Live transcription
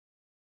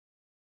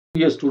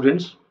Dear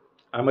students,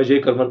 I am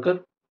Ajay Karmarkar.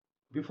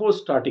 Before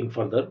starting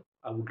further,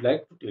 I would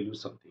like to tell you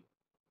something.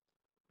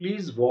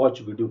 Please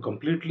watch video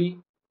completely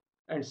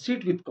and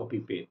sit with copy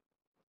pen.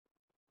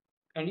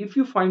 And if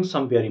you find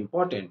somewhere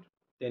important,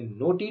 then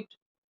note it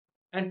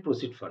and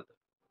proceed further.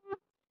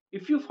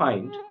 If you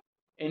find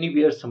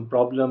anywhere some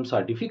problems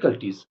or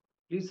difficulties,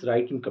 please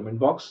write in comment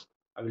box.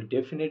 I will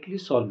definitely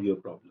solve your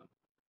problem.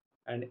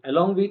 And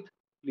along with,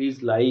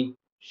 please like,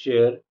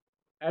 share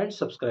and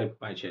subscribe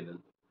my channel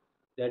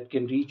that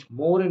can reach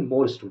more and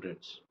more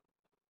students.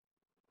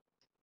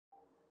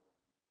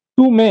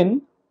 Two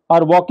men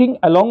are walking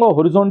along a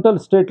horizontal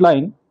straight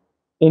line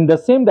in the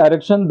same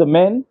direction. The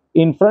man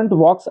in front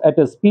walks at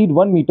a speed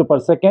 1 meter per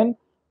second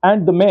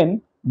and the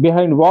man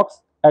behind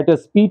walks at a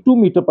speed 2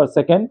 meter per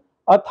second.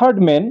 A third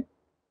man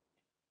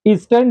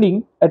is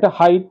standing at a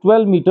height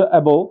 12 meter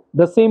above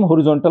the same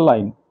horizontal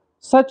line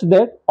such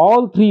that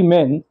all three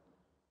men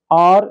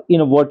are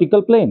in a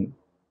vertical plane.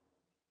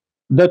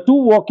 The two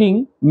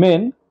walking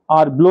men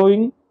are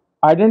blowing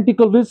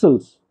identical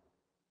whistles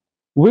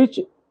which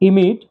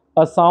emit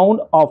a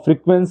sound of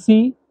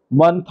frequency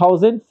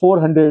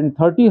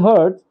 1430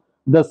 Hz.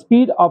 The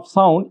speed of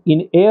sound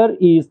in air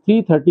is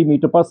 330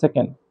 meter per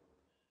second.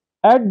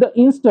 At the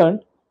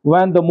instant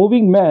when the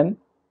moving men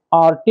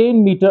are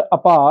 10 meter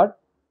apart,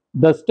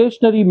 the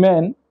stationary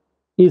man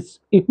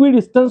is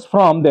equidistant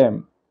from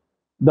them.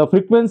 The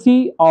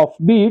frequency of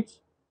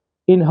beats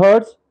in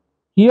hertz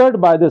heard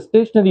by the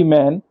stationary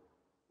man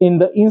in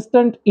the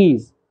instant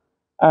is,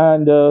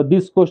 and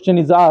this question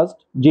is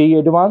asked JEE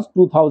Advanced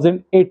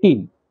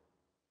 2018.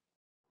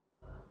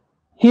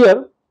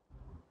 Here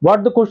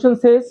what the question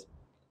says,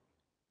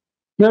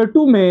 here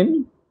two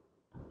men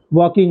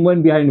walking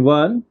one behind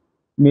one,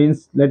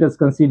 means let us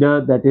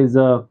consider that is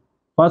a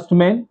first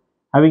man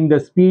having the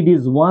speed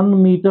is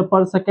 1 meter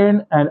per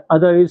second and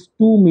other is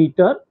 2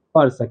 meter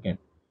per second,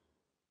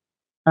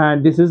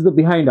 and this is the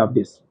behind of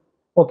this.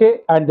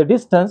 Okay, and the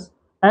distance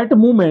at a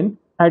moment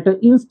at an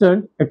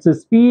instant its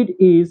speed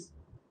is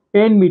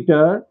 10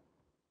 meter.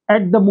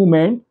 At the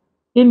moment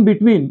in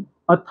between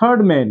a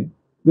third man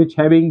which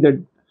having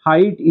the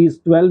height is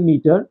 12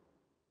 meter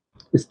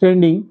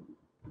standing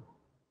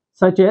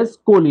such as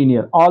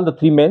collinear, all the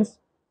three men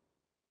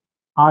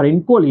are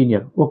in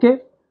collinear.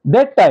 Okay,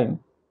 that time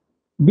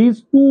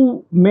these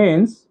two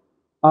men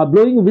are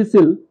blowing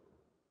whistle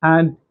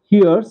and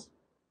hears,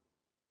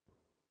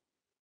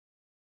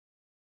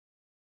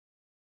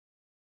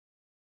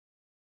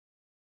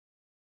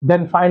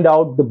 then find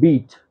out the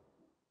beat,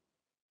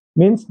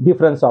 means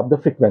difference of the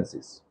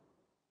frequencies.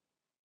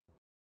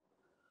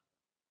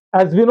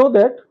 As we know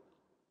that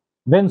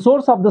when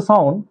source of the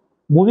sound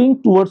moving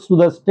towards to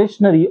the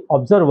stationary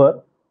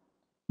observer,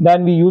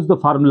 then we use the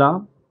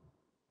formula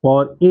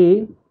for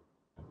A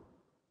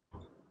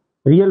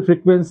real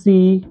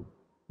frequency,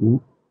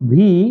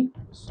 V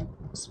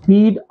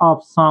speed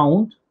of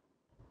sound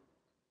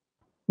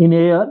in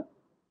air,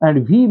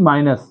 and V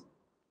minus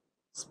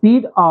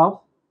speed of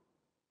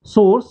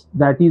source,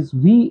 that is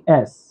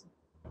Vs.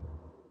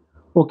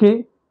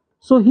 Okay,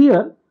 so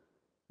here,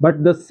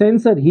 but the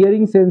sensor,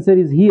 hearing sensor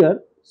is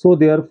here, so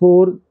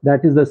therefore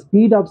that is the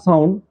speed of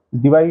sound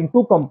divided in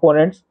two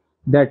components,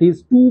 that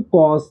is 2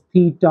 cos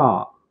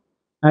theta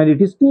and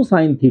it is 2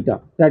 sin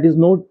theta. That is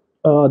no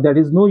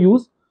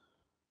use,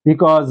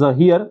 because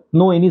here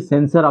no any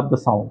sensor of the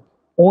sound,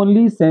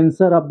 only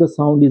sensor of the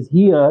sound is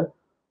here,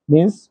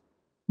 means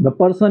the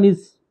person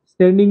is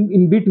standing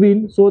in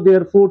between, so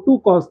therefore 2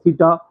 cos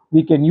theta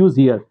we can use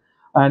here.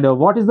 And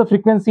what is the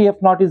frequency f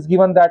naught is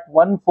given, that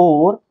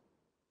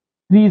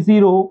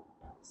 1430.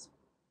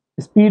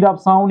 Speed of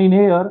sound in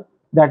air,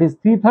 that is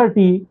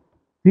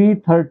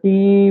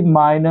 330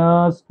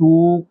 minus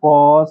 2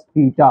 cos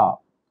theta.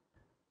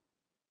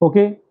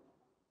 Okay,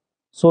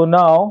 so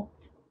now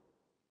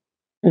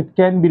it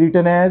can be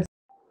written as,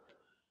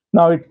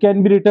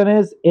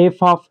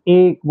 f of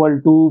a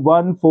equal to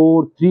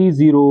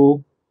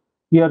 1430.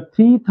 Here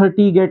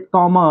 330 get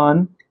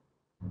common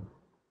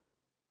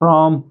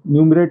from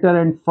numerator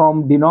and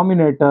from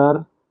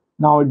denominator.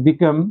 Now it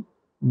become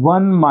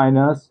 1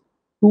 minus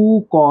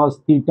 2 cos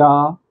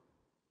theta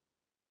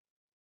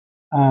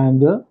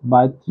and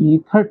by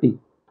 330.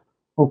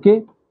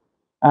 Okay,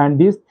 and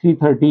this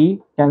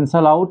 330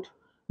 cancel out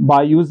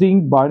by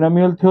using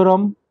binomial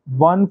theorem.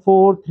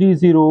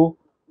 1430,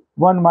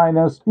 1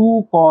 minus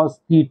 2 cos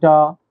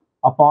theta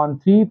upon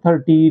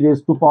 330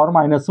 raised to power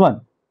minus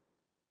 1.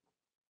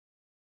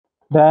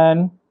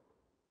 Then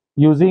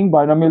using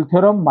binomial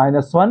theorem,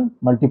 minus 1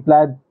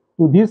 multiplied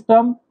to this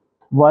term,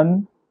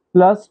 1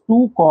 plus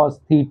 2 cos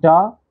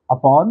theta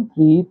upon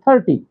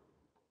 330.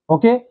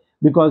 Okay,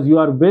 because you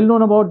are well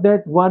known about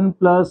that 1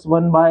 plus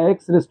 1 by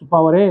x raised to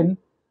power n,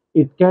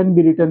 it can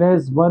be written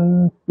as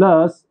 1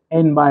 plus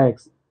n by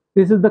x.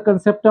 This is the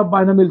concept of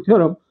binomial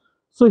theorem.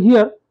 So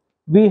here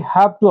we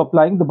have to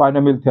applying the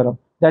binomial theorem,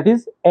 that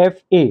is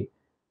fa,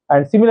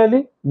 and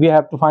similarly we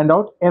have to find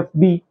out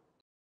fb.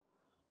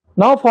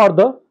 Now for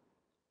the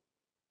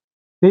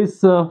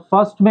this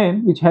first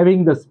man which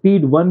having the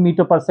speed 1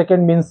 meter per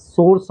second, means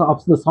source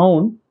of the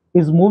sound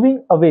is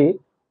moving away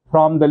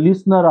from the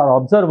listener or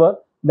observer,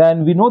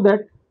 then we know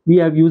that we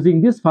are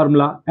using this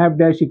formula f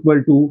dash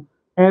equal to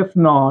f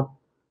naught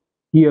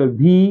here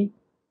v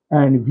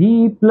and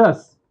v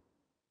plus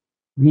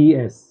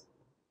vs.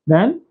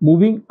 Then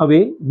moving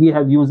away, we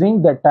have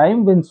using the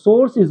time when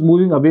source is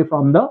moving away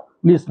from the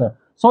listener.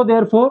 So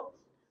therefore,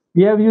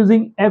 we are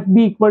using fb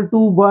equal to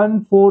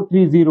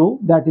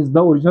 1430, that is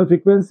the original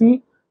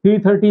frequency,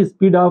 330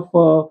 speed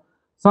of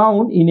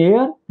sound in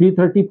air,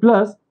 330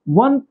 plus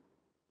 1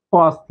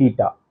 cos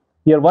theta.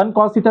 Here 1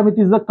 cos theta, which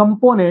is the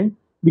component,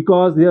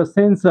 because their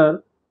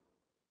sensor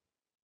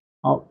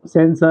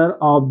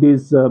of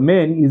this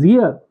main is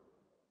here,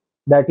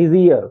 that is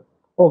here.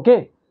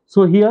 Okay,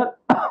 so here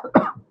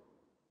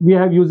we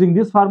have using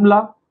this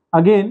formula.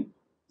 Again,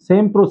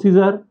 same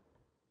procedure,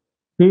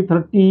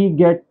 330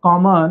 get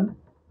common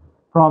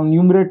from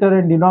numerator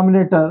and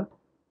denominator.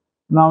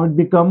 Now it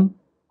become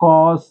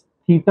cos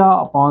theta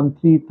upon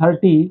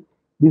 330.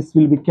 This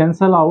will be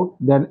cancel out.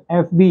 Then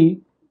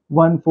FB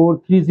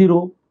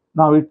 1430.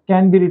 Now it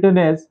can be written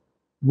as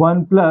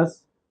 1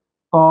 plus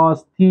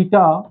cos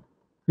theta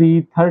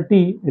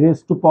 330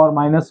 raised to power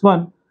minus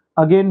 1.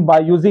 Again, by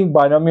using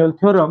binomial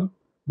theorem,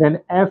 then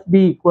FB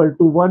equal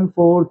to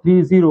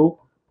 1430,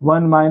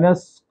 1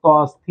 minus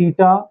cos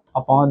theta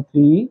upon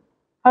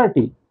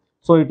 330.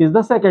 So it is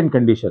the second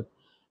condition.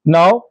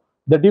 Now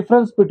the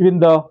difference between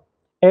the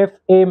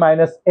FA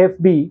minus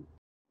FB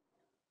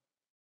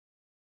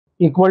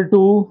equal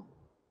to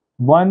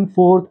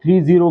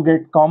 1430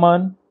 get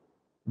common,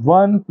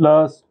 1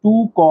 plus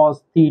 2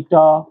 cos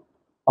theta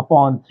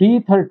upon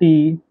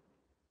 330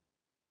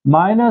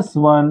 minus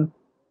 1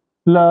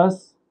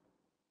 plus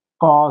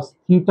cos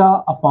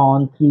theta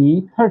upon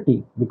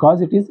 330,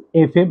 because it is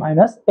FA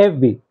minus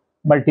FB.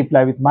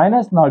 Multiply with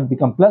minus, now it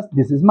becomes plus,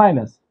 this is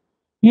minus.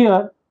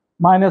 Here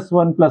minus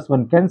 1 plus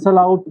 1 cancel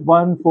out,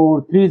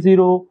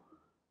 1430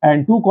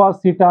 and 2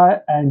 cos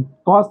theta and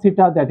cos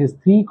theta, that is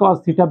 3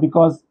 cos theta,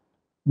 because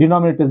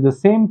denominator is the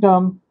same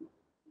term.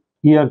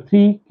 Here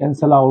 3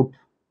 cancel out,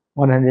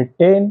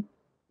 110,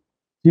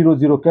 0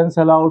 0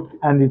 cancel out,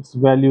 and its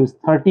value is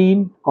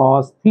 13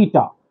 cos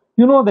theta.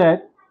 You know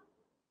that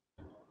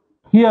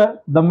here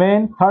the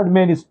third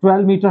main is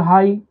 12-meter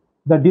high.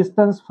 The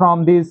distance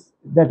from this,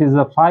 that is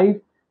a 5.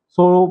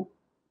 So,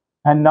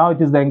 and now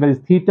it is the angle is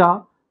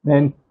theta.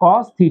 Then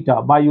cos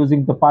theta, by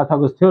using the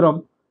Pythagoras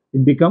theorem,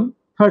 it become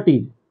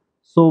 13.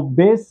 So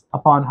base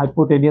upon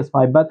hypotenuse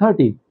 5 by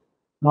 13.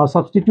 Now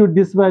substitute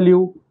this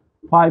value,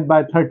 5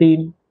 by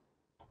 13,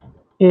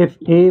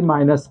 FA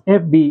minus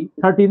FB,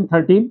 13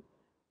 13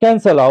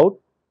 cancel out.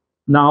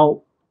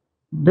 Now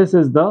this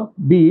is the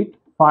beat,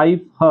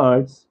 5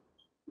 hertz.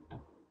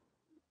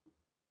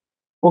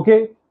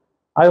 Okay,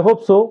 I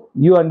hope so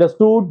you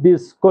understood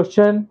this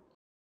question.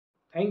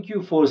 Thank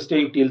you for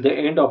staying till the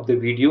end of the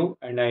video,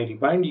 and I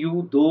remind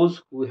you,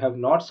 those who have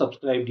not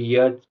subscribed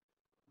yet,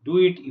 do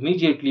it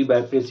immediately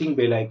by pressing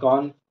bell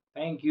icon.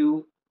 Thank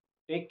you.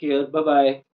 Take care. Bye bye.